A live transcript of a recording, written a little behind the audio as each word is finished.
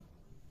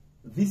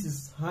This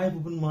is HIVE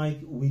Open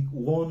Mic Week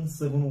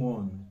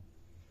 171.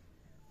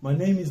 My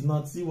name is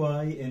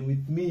Natsiwai, and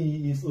with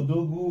me is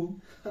Odogu.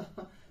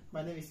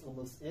 My name is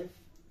Almost F.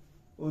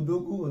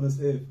 Odogu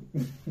Almost F.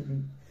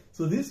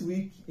 So this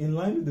week, in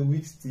line with the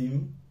week's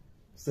theme,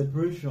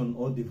 separation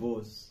or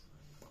divorce,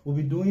 we'll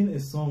be doing a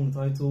song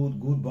titled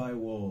Goodbye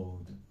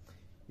World.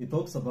 It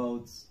talks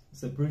about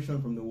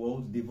separation from the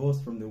world, divorce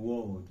from the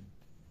world,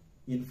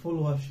 in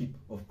followership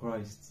of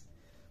Christ.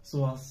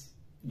 So as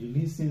you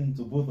listen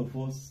to both of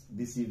us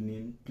this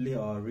evening, play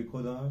our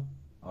recorder,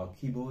 our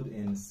keyboard,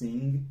 and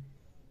sing,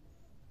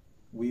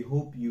 we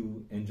hope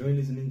you enjoy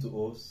listening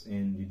to us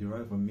and you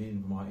derive a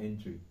meaning from our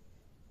entry.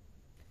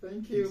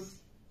 Thank you. Yes.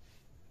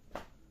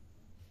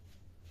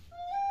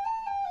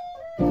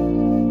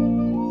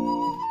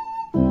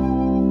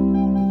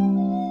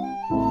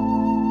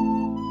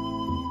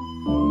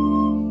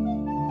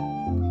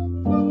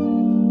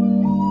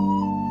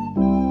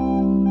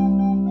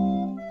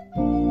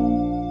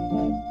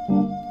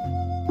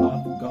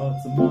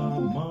 My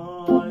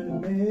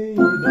mind made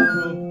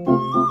up,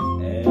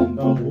 and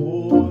I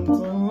won't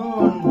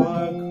turn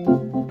back,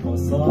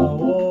 'cause I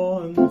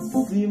want to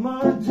see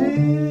my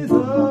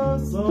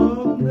Jesus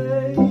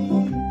someday.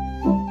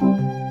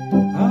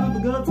 I've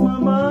got my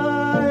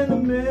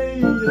mind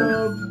made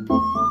up,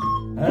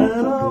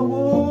 and I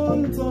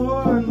won't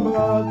turn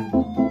back,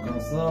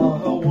 'cause I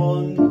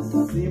want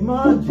to see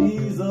my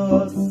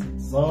Jesus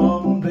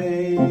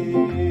someday.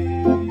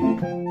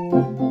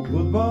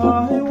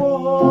 Goodbye,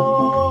 world.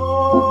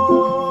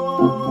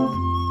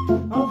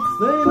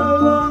 Stay no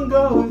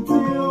longer with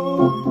you.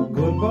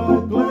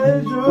 Goodbye,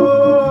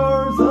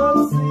 pleasures of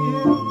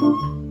sin.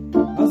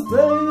 I'll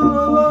stay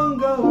no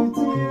longer with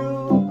you.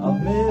 I've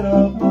made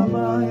up my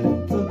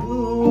mind to go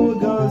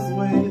God's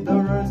way the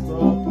rest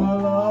of my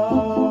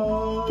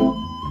life.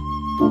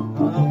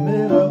 I've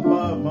made up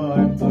my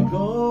mind to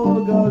go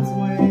God's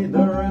way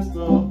the rest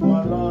of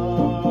my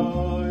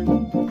life.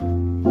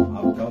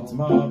 I've got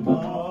my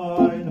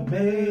mind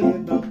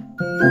made up,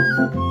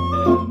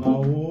 and I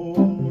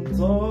won't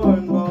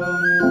turn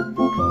back,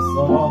 'cause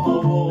I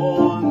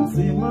want to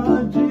see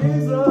my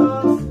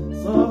Jesus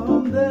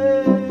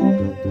someday.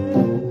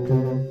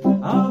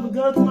 I've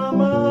got my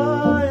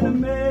mind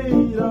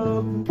made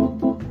up,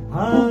 and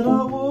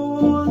I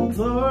won't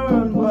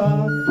turn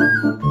back,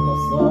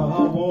 'cause I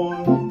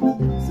want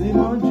to see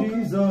my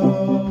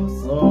Jesus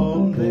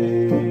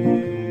someday.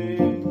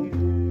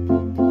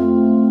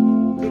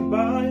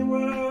 Goodbye,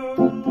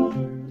 world.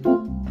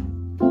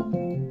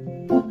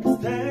 I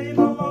stay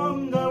no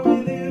longer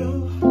with you.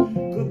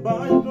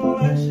 Goodbye,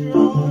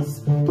 pleasures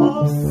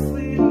of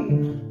sin.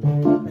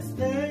 I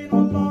stay no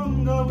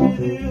longer with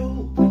you.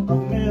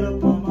 I've made up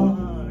my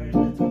mind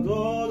to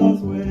go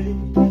God's way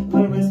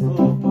the rest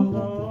of my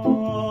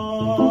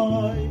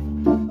life.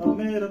 I've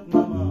made up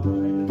my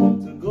mind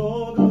to go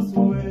God's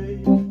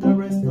way the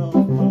rest of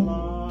my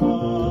life.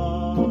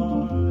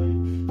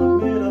 I've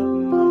made up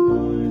my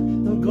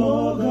mind to go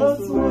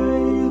God's way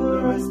the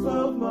rest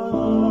of my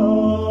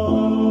life.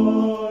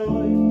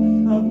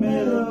 I've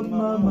made up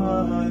my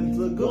mind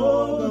to go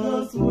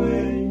God's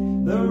way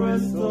the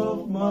rest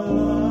of my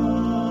life.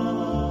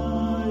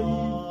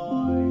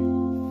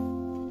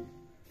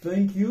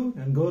 Thank you,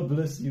 and God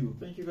bless you.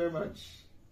 Thank you very much.